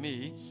like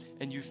me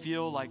and you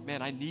feel like,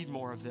 man, I need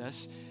more of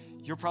this,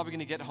 you're probably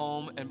going to get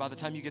home, and by the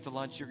time you get to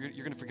lunch, you're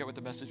going to forget what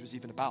the message was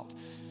even about.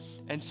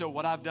 And so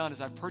what I've done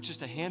is I've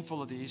purchased a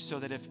handful of these so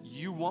that if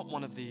you want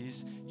one of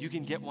these, you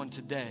can get one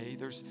today.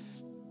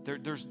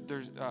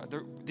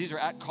 These are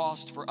at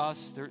cost for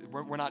us.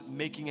 We're not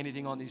making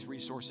anything on these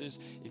resources.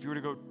 If you were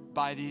to go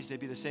buy these, they'd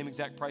be the same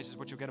exact price as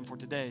what you'll get them for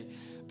today.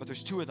 But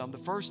there's 2 of them. The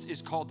first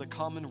is called The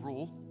Common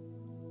Rule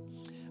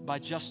by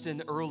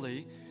Justin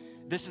Earley.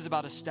 This is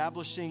about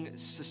establishing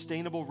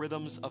sustainable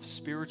rhythms of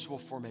spiritual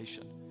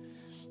formation.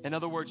 In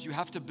other words, you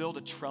have to build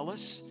a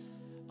trellis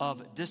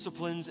of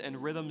disciplines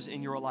and rhythms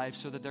in your life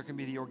so that there can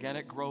be the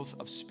organic growth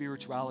of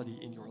spirituality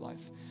in your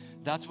life.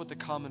 That's what The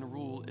Common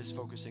Rule is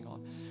focusing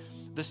on.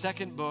 The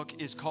second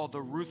book is called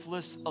The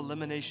Ruthless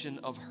Elimination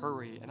of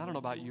Hurry. And I don't know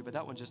about you, but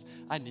that one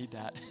I need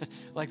that.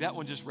 Like that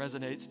one just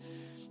resonates.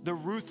 The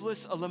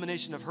Ruthless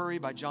Elimination of Hurry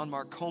by John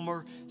Mark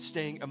Comer,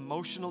 staying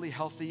emotionally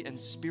healthy and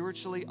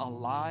spiritually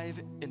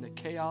alive in the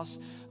chaos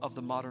of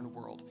the modern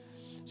world.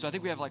 So I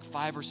think we have like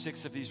 5 or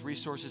 6 of these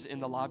resources in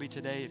the lobby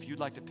today. If you'd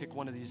like to pick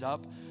one of these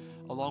up,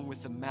 along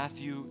with the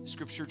Matthew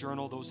Scripture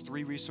Journal, those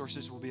 3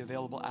 resources will be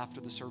available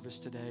after the service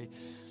today.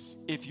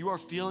 If you are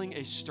feeling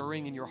a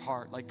stirring in your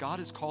heart, like God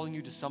is calling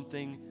you to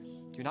something,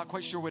 you're not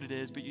quite sure what it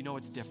is, but you know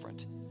it's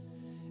different,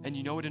 and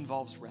you know it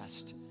involves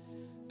rest,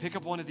 pick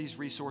up one of these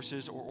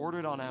resources or order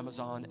it on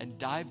Amazon and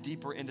dive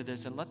deeper into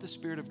this and let the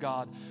Spirit of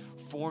God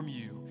form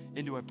you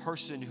into a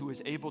person who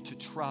is able to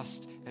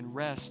trust and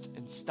rest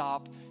and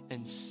stop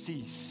and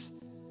cease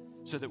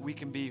so that we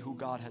can be who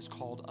God has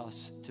called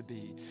us to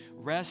be.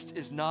 Rest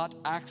is not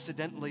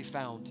accidentally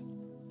found.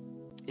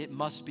 It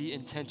must be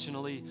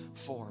intentionally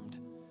formed.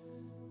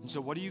 And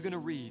so what are you going to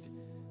read?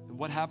 And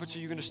what habits are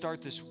you going to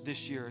start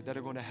this year that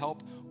are going to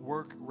help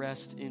work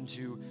rest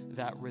into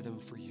that rhythm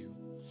for you?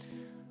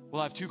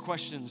 Well, I have 2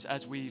 questions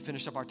as we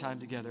finish up our time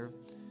together,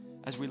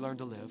 as we learn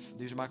to live.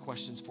 These are my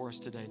questions for us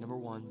today. Number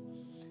 1,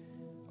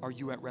 are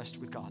you at rest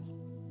with God?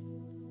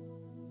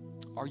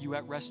 Are you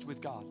at rest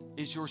with God?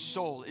 Is your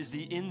soul, is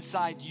the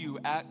inside you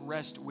at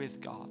rest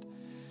with God?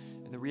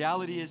 And the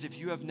reality is, if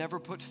you have never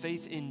put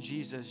faith in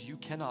Jesus, you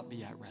cannot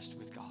be at rest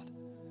with God.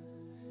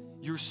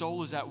 Your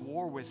soul is at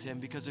war with him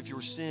because of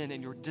your sin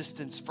and your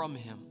distance from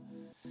him.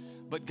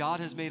 But God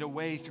has made a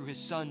way through his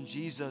son,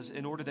 Jesus,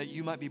 in order that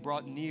you might be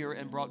brought near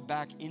and brought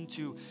back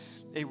into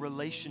a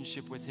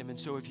relationship with him. And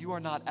so if you are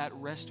not at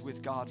rest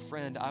with God,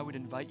 friend, I would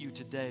invite you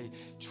today,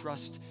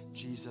 trust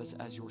Jesus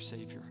as your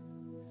Savior.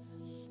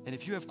 And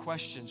if you have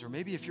questions, or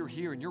maybe if you're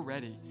here and you're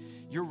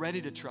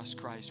ready to trust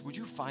Christ, would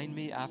you find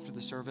me after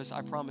the service?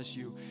 I promise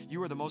you,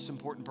 you are the most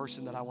important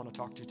person that I want to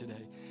talk to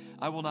today.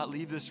 I will not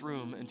leave this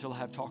room until I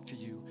have talked to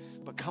you,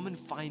 but come and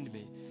find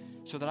me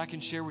so that I can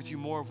share with you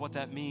more of what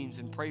that means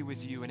and pray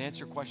with you and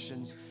answer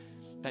questions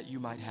that you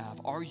might have.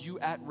 Are you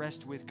at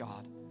rest with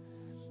God?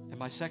 And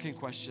my second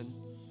question,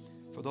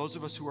 for those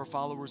of us who are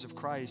followers of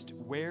Christ,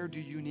 where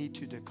do you need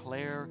to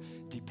declare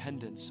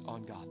dependence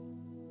on God?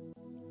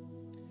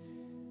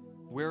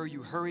 Where are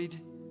you hurried,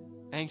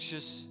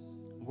 anxious,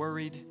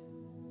 worried?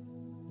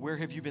 Where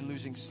have you been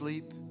losing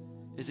sleep?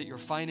 Is it your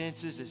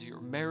finances? Is it your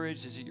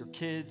marriage? Is it your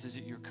kids? Is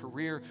it your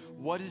career?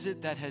 What is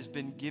it that has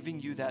been giving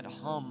you that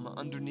hum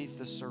underneath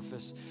the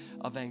surface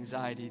of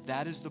anxiety?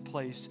 That is the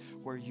place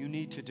where you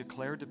need to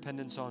declare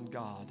dependence on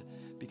God,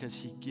 because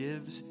he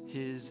gives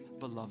his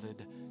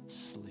beloved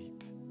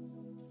sleep.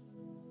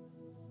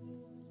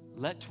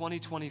 Let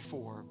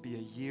 2024 be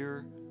a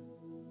year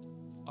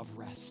of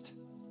rest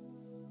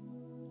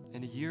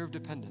and a year of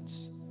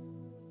dependence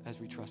as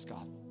we trust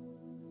God.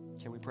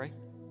 Can we pray?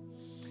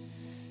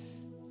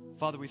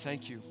 Father, we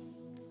thank you.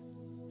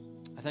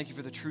 I thank you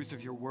for the truth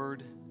of your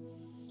word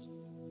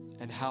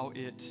and how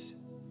it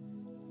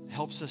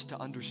helps us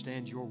to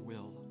understand your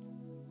will.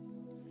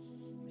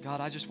 God,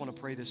 I just want to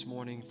pray this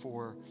morning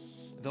for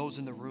those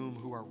in the room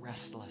who are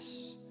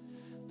restless,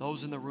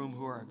 those in the room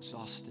who are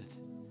exhausted,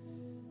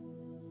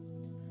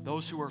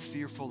 those who are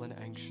fearful and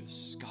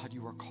anxious. God,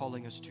 you are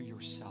calling us to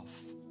yourself.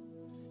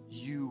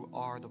 You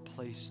are the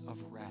place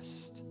of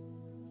rest.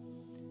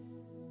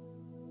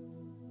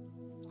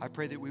 I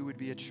pray that we would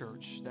be a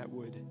church that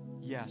would,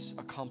 yes,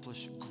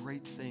 accomplish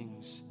great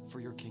things for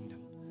your kingdom,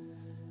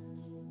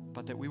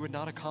 but that we would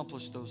not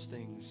accomplish those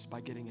things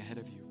by getting ahead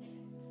of you.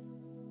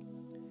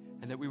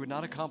 And that we would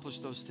not accomplish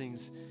those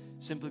things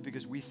simply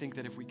because we think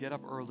that if we get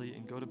up early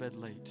and go to bed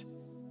late,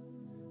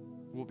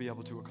 we'll be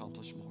able to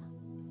accomplish more.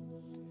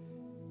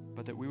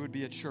 But that we would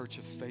be a church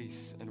of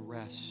faith and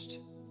rest,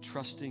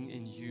 trusting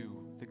in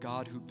you, the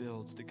God who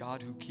builds, the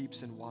God who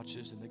keeps and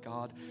watches, and the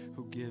God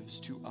who gives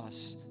to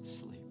us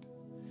sleep.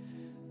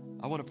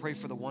 I want to pray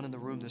for the one in the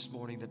room this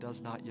morning that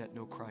does not yet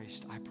know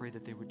Christ. I pray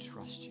that they would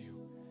trust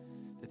you,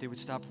 that they would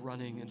stop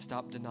running and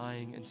stop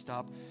denying and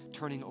stop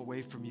turning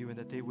away from you, and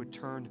that they would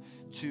turn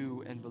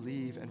to and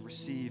believe and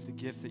receive the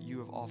gift that you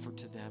have offered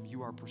to them.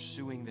 You are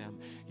pursuing them.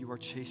 You are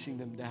chasing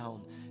them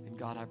down. And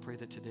God, I pray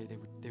that today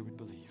they would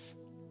believe.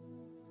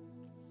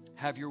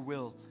 Have your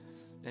will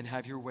and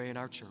have your way in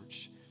our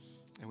church.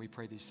 And we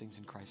pray these things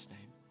in Christ's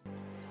name.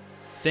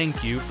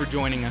 Thank you for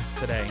joining us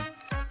today.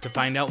 To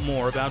find out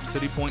more about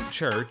City Point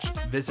Church,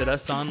 visit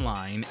us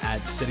online at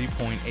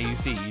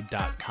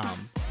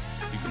citypointaz.com.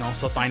 You can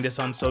also find us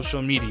on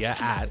social media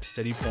at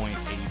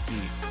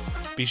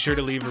citypointaz. Be sure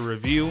to leave a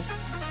review,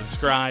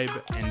 subscribe,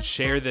 and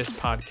share this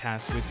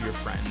podcast with your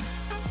friends.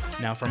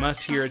 Now from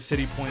us here at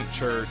City Point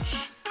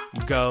Church,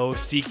 go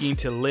seeking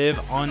to live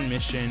on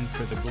mission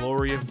for the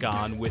glory of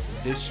God with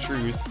this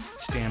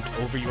truth stamped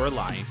over your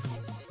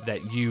life,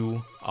 that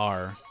you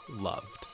are loved.